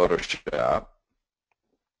start in Photoshop,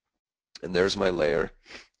 and there's my layer,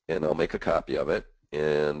 and I'll make a copy of it.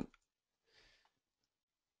 And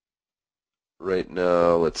right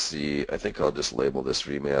now, let's see, I think I'll just label this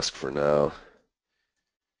Remask for now.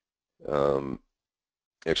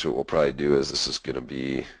 Actually, what we'll probably do is this is going to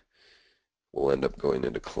be, we'll end up going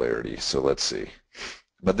into Clarity. So let's see.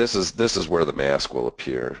 But this is where the mask will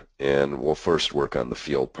appear, and we'll first work on the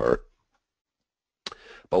field part.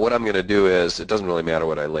 But what I'm going to do is, it doesn't really matter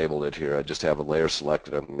what I labeled it here. I just have a layer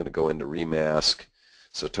selected. I'm going to go into Remask.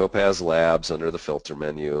 So Topaz Labs under the filter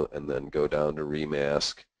menu, and then go down to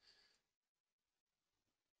Remask.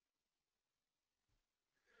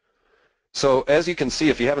 So as you can see,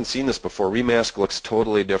 if you haven't seen this before, Remask looks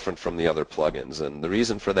totally different from the other plugins. And the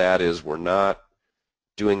reason for that is we're not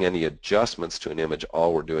doing any adjustments to an image.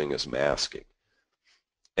 All we're doing is masking.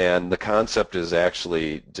 And the concept is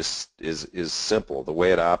actually just is simple. The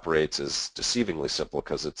way it operates is deceivingly simple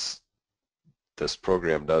because this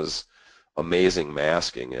program does amazing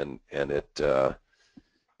masking, and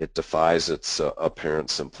it defies its apparent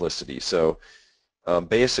simplicity. So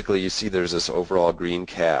basically, you see there's this overall green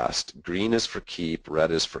cast. Green is for keep,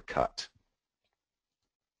 red is for cut.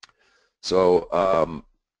 So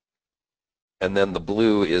and then the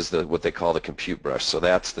blue is what they call the compute brush. So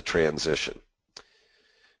that's the transition.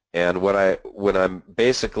 And when I'm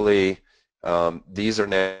basically, these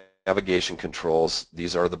are navigation controls,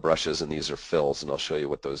 these are the brushes, and these are fills, and I'll show you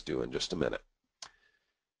what those do in just a minute.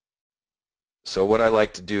 So what I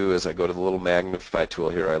like to do is I go to the little magnify tool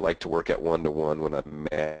here. I like to work at 1:1 when I'm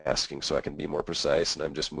masking so I can be more precise, and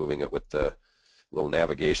I'm just moving it with the little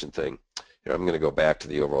navigation thing. Here I'm going to go back to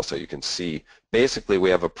the overall so you can see. Basically, we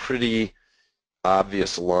have a pretty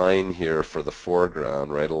obvious line here for the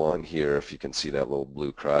foreground right along here, if you can see that little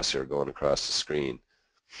blue crosshair going across the screen.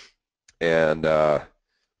 And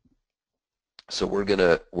so we're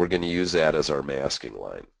gonna use that as our masking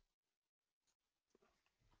line.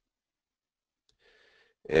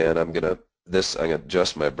 And I'm gonna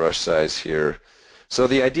adjust my brush size here. So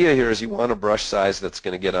the idea here is you want a brush size that's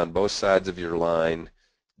going to get on both sides of your line,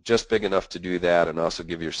 just big enough to do that, and also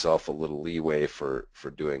give yourself a little leeway for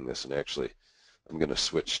doing this. And actually, I'm going to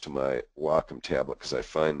switch to my Wacom tablet because I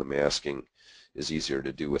find the masking is easier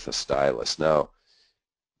to do with a stylus. Now,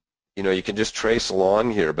 you know, you can just trace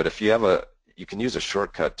along here, but if you have you can use a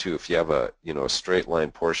shortcut too. If you have a straight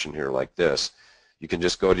line portion here like this, you can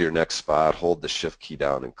just go to your next spot, hold the Shift key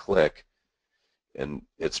down, and click, and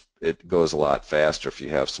it goes a lot faster if you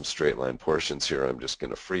have some straight line portions here. I'm just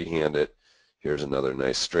going to freehand it. Here's another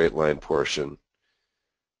nice straight line portion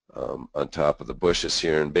on top of the bushes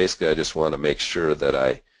here, and basically I just want to make sure that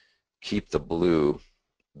I keep the blue,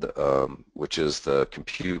 which is the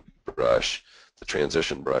compute brush, the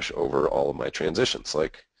transition brush, over all of my transitions,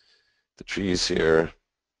 like the trees here.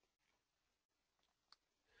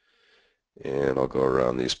 And I'll go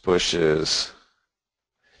around these bushes,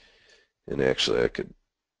 and actually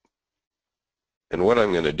and what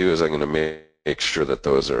I'm going to do is I'm going to make sure that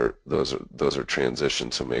those are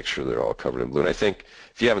transitions, so make sure they're all covered in blue. And I think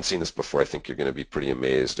if you haven't seen this before, I think you're going to be pretty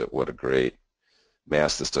amazed at what a great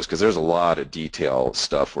mask this does, because there's a lot of detail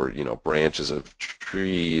stuff where, branches of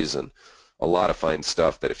trees and a lot of fine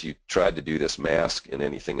stuff that if you tried to do this mask in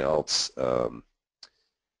anything else,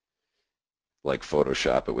 like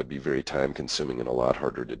Photoshop, it would be very time consuming and a lot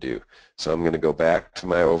harder to do. So I'm going to go back to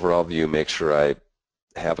my overall view, make sure I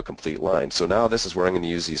have a complete line. So now this is where I'm going to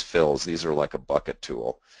use these fills. These are like a bucket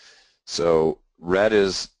tool. So red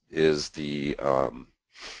is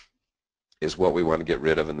what we want to get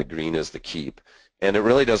rid of, and the green is the keep. And it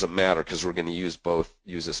really doesn't matter because we're going to use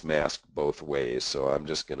this mask both ways. So I'm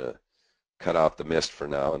just going to cut out the mist for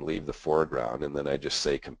now and leave the foreground, and then I just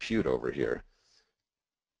say compute over here,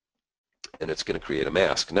 and it's going to create a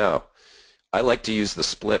mask. Now, I like to use the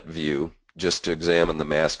split view just to examine the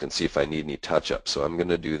mask and see if I need any touch-up. So I'm going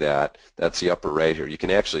to do that. That's the upper right here. You can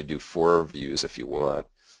actually do 4 views if you want.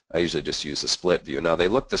 I usually just use the split view. Now, they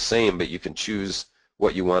look the same, but you can choose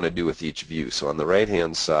what you want to do with each view. So on the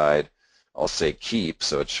right-hand side, I'll say keep,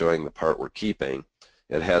 so it's showing the part we're keeping.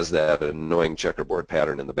 It has that annoying checkerboard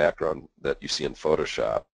pattern in the background that you see in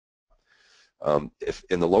Photoshop. If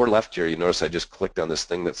in the lower left here, you notice I just clicked on this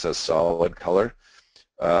thing that says solid color.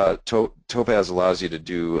 Topaz allows you to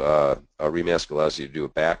do, Remask allows you to do a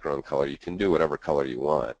background color. You can do whatever color you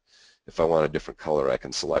want. If I want a different color, I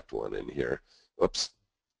can select one in here. Oops.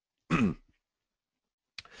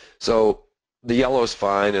 So the yellow is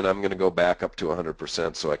fine, and I'm going to go back up to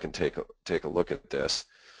 100% so I can take a look at this.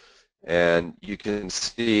 And you can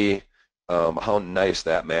see how nice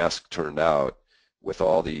that mask turned out with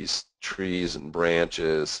all these trees and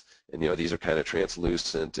branches, and these are kind of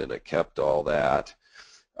translucent, and it kept all that.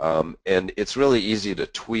 And it's really easy to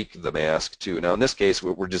tweak the mask too. Now in this case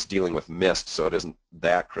we're just dealing with mist, so it isn't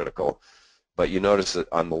that critical. But you notice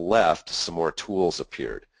that on the left some more tools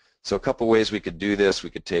appeared. So a couple ways we could do this. We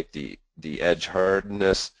could take the edge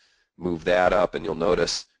hardness, move that up, and you'll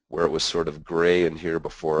notice where it was sort of gray in here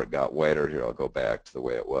before it got whiter. Here, I'll go back to the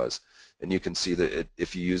way it was. And you can see that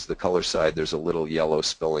if you use the color side, there's a little yellow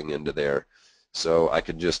spilling into there. So I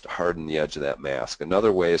can just harden the edge of that mask.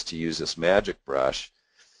 Another way is to use this magic brush.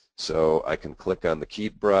 So I can click on the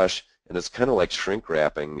keep brush, and it's kind of like shrink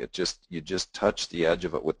wrapping. You just touch the edge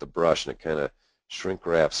of it with the brush, and it kind of shrink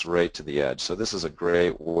wraps right to the edge. So this is a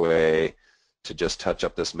great way to just touch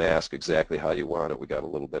up this mask exactly how you want it. We got a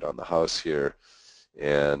little bit on the house here,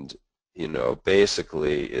 and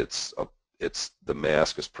basically the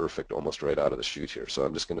mask is perfect almost right out of the chute here. So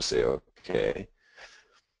I'm just going to say okay,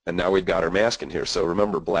 and now we've got our mask in here. So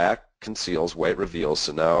remember, black conceals, white reveals.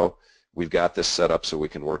 So now we've got this set up so we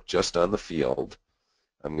can work just on the field.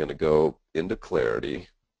 I'm going to go into Clarity.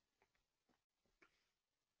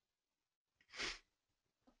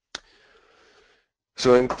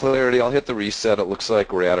 So in Clarity, I'll hit the reset. It looks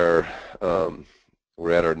like we're at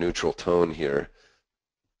our neutral tone here.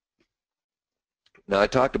 Now I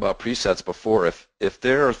talked about presets before. If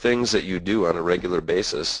there are things that you do on a regular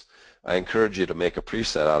basis, I encourage you to make a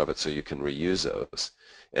preset out of it so you can reuse those.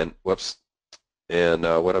 And whoops. And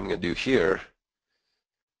what I'm going to do here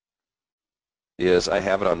is I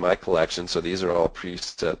have it on my collection, so these are all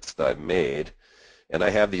presets that I've made. And I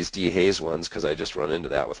have these dehaze ones because I just run into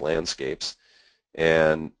that with landscapes.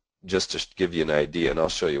 And just to give you an idea, and I'll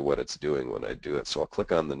show you what it's doing when I do it. So I'll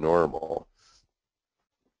click on the normal,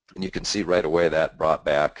 and you can see right away that brought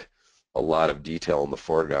back a lot of detail in the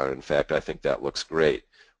foreground. In fact, I think that looks great.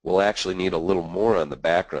 We'll actually need a little more on the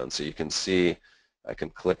background, so you can see I can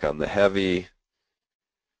click on the heavy,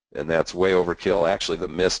 and that's way overkill. Actually, the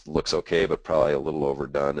mist looks okay, but probably a little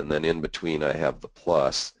overdone. And then in between, I have the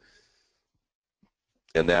plus,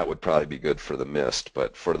 and that would probably be good for the mist.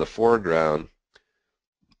 But for the foreground,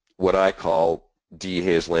 what I call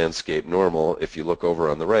dehaze landscape normal, if you look over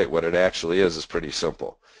on the right, what it actually is pretty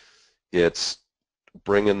simple. It's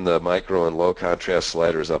bringing the micro and low contrast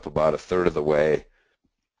sliders up about 1/3 of the way,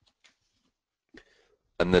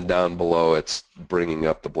 and then down below it's bringing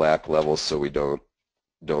up the black levels so we don't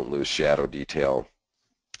lose shadow detail,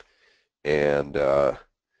 and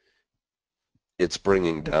it's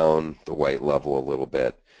bringing down the white level a little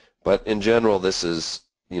bit. But in general, this is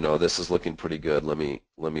looking pretty good. Let me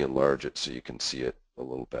enlarge it so you can see it a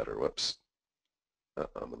little better. Whoops,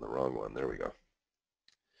 I'm in the wrong one. There we go.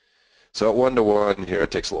 So at 1:1 here,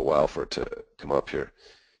 it takes a little while for it to come up here.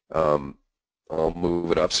 I'll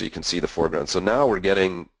move it up so you can see the foreground. So now we're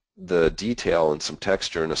getting the detail and some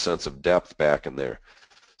texture and a sense of depth back in there.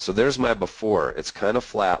 So there's my before. It's kind of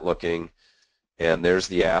flat looking, and there's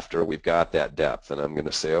the after. We've got that depth, and I'm going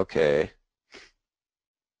to say okay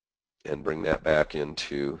and bring that back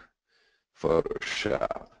into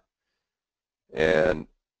Photoshop. And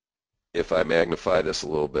if I magnify this a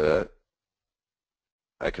little bit,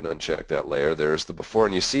 I can uncheck that layer. There's the before,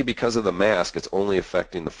 and you see because of the mask it's only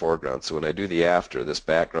affecting the foreground. So when I do the after, this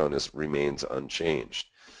background remains unchanged.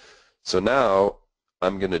 So now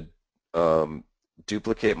I'm going to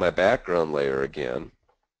duplicate my background layer again,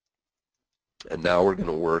 and now we're going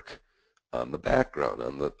to work on the background,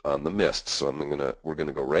 on the mist. So we're going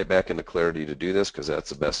to go right back into Clarity to do this because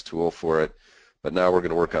that's the best tool for it. But now we're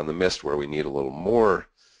going to work on the mist where we need a little more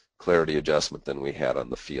clarity adjustment than we had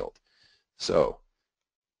on the field. So,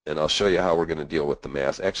 and I'll show you how we're going to deal with the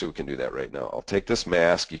mask. Actually, we can do that right now. I'll take this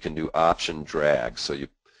mask. You can do Option drag. So you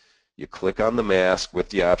click on the mask with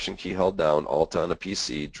the Option key held down, Alt on a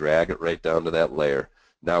PC, drag it right down to that layer.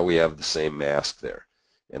 Now we have the same mask there.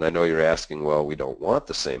 And I know you're asking, well, we don't want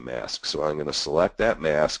the same mask. So I'm going to select that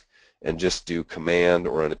mask and just do Command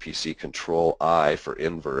or on a PC Control-I for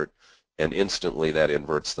invert, and instantly that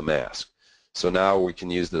inverts the mask. So now we can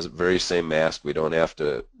use this very same mask. We don't have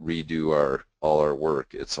to redo all our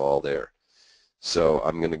work. It's all there. So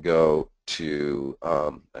I'm going to go to,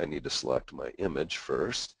 I need to select my image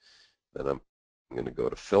first. Then I'm going to go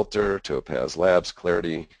to Filter, Topaz Labs,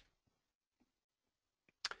 Clarity,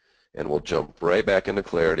 and we'll jump right back into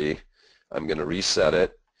Clarity. I'm going to reset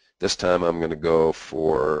it. This time I'm going to go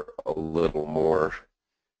for a little more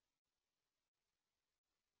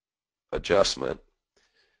adjustment.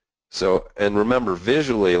 So, and remember,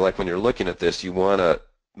 visually, like when you're looking at this, you want to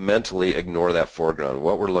mentally ignore that foreground.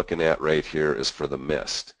 What we're looking at right here is for the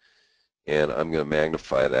mist. And I'm going to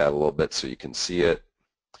magnify that a little bit so you can see it.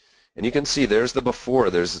 And you can see there's the before,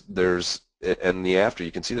 and the after.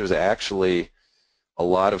 You can see there's actually a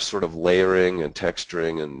lot of sort of layering and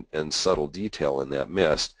texturing and subtle detail in that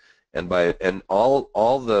mist. And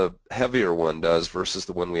all the heavier one does versus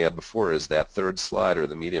the one we had before is that third slider,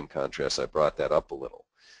 the medium contrast. I brought that up a little.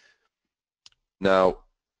 Now,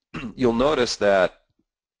 you'll notice that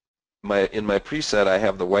in my preset I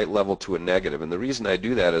have the white level to a negative, and the reason I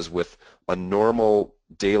do that is with a normal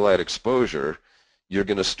daylight exposure you're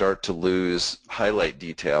going to start to lose highlight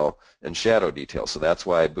detail and shadow detail, so that's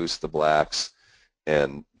why I boost the blacks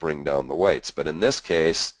and bring down the whites. But in this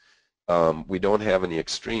case we don't have any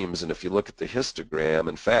extremes, and if you look at the histogram,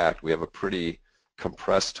 in fact we have a pretty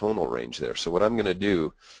compressed tonal range there. So what I'm going to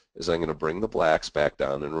do is I'm going to bring the blacks back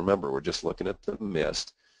down, and remember we're just looking at the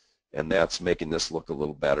mist, and that's making this look a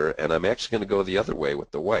little better. And I'm actually going to go the other way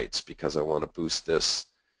with the whites because I want to boost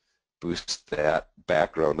that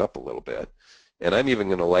background up a little bit. And I'm even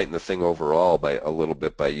going to lighten the thing overall by a little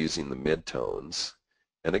bit by using the midtones.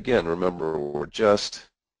 And again, remember we're just,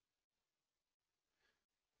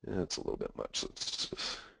 it's a little bit much.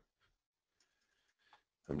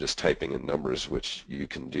 I'm just typing in numbers, which you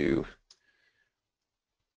can do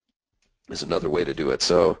is another way to do it.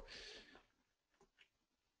 So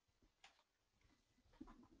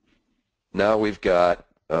now we've got,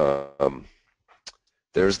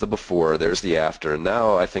 there's the before, there's the after, and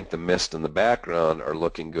now I think the mist and the background are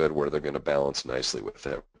looking good where they're going to balance nicely with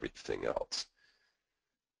everything else.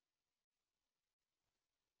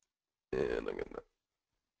 And I'm going to,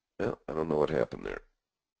 well, I don't know what happened there.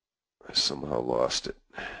 I somehow lost it.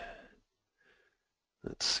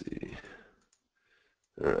 Let's see.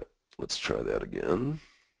 All right, let's try that again.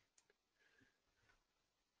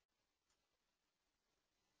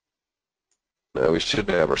 Now we should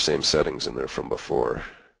have our same settings in there from before.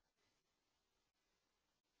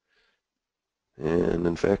 And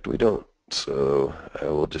in fact we don't. So I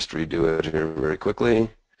will just redo it here very quickly.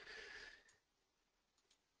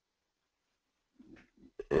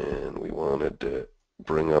 And we wanted to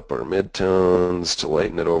bring up our midtones to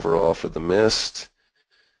lighten it overall for the mist.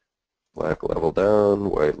 Black level down,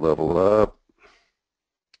 white level up.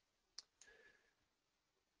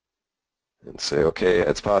 And say, okay,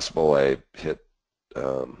 it's possible I hit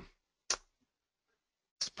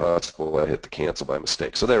the cancel by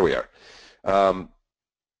mistake. So there we are.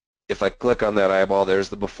 If I click on that eyeball, there's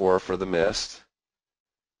the before for the mist,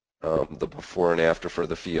 the before and after for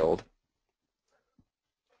the field.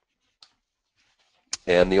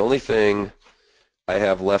 And the only thing I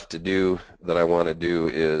have left to do that I want to do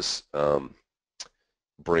is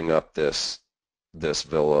bring up this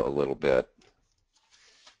villa a little bit.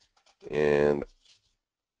 And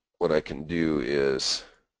what I can do is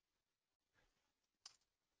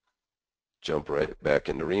jump right back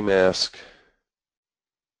into remask.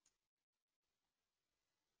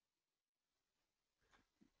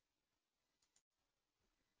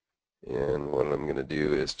 And what I'm going to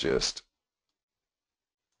do is just,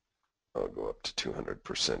 I'll go up to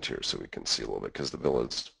 200% here so we can see a little bit because the villa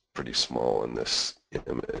is pretty small in this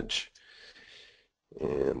image.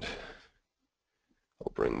 And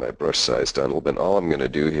I'll bring my brush size down a little bit. All I'm going to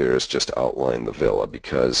do here is just outline the villa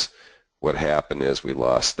because what happened is we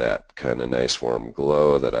lost that kind of nice warm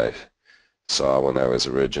glow that I saw when I was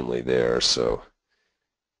originally there. So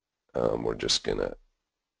we're just going to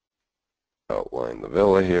outline the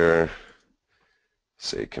villa here,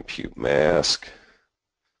 say compute mask.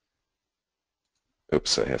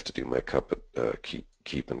 Oops, I have to do my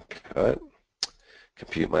keep and cut.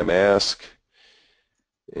 Compute my mask,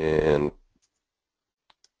 and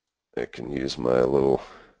I can use my little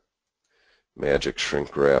magic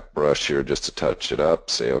shrink wrap brush here just to touch it up,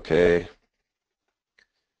 say okay.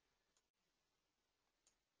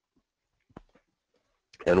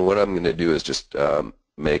 And what I'm going to do is just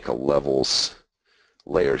make a levels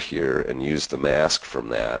layer here and use the mask from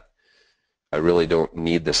that. I really don't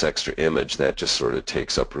need this extra image. That just sort of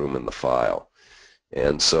takes up room in the file.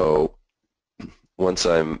 And so once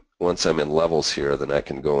I'm in levels here, then I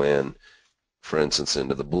can go in, for instance,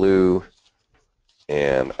 into the blue,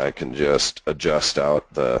 and I can just adjust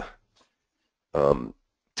out the,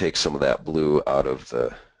 take some of that blue out of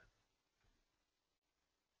the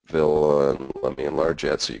villa and let me enlarge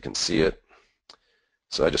that so you can see it.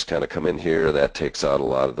 So I just kind of come in here, that takes out a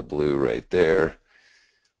lot of the blue right there.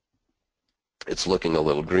 It's looking a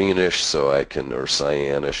little greenish, so I can, or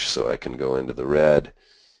cyanish, so I can go into the red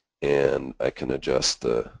and I can adjust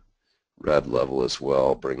the red level as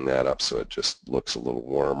well, bring that up so it just looks a little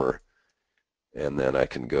warmer. And then I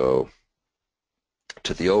can go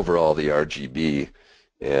to the overall, the RGB,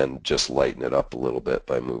 and just lighten it up a little bit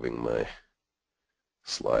by moving my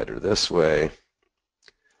slider this way.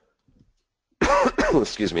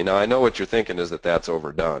 Excuse me. Now I know what you're thinking is that that's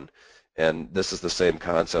overdone, and this is the same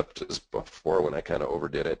concept as before when I kind of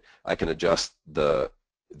overdid it. I can adjust the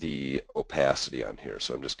opacity on here,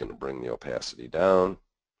 so I'm just going to bring the opacity down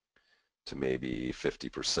to maybe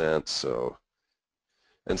 50%. So,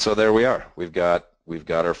 and so there we are. We've got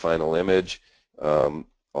our final image.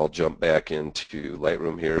 I'll jump back into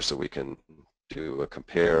Lightroom here so we can do a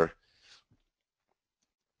compare.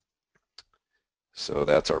 So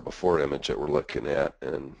that's our before image that we're looking at,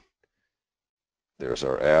 and there's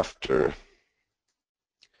our after,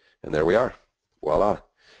 and there we are. Voila.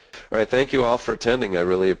 All right, thank you all for attending. I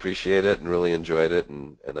really appreciate it and really enjoyed it,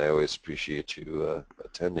 and I always appreciate you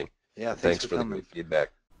attending. Yeah, Thanks for for the coming. great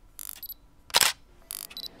feedback.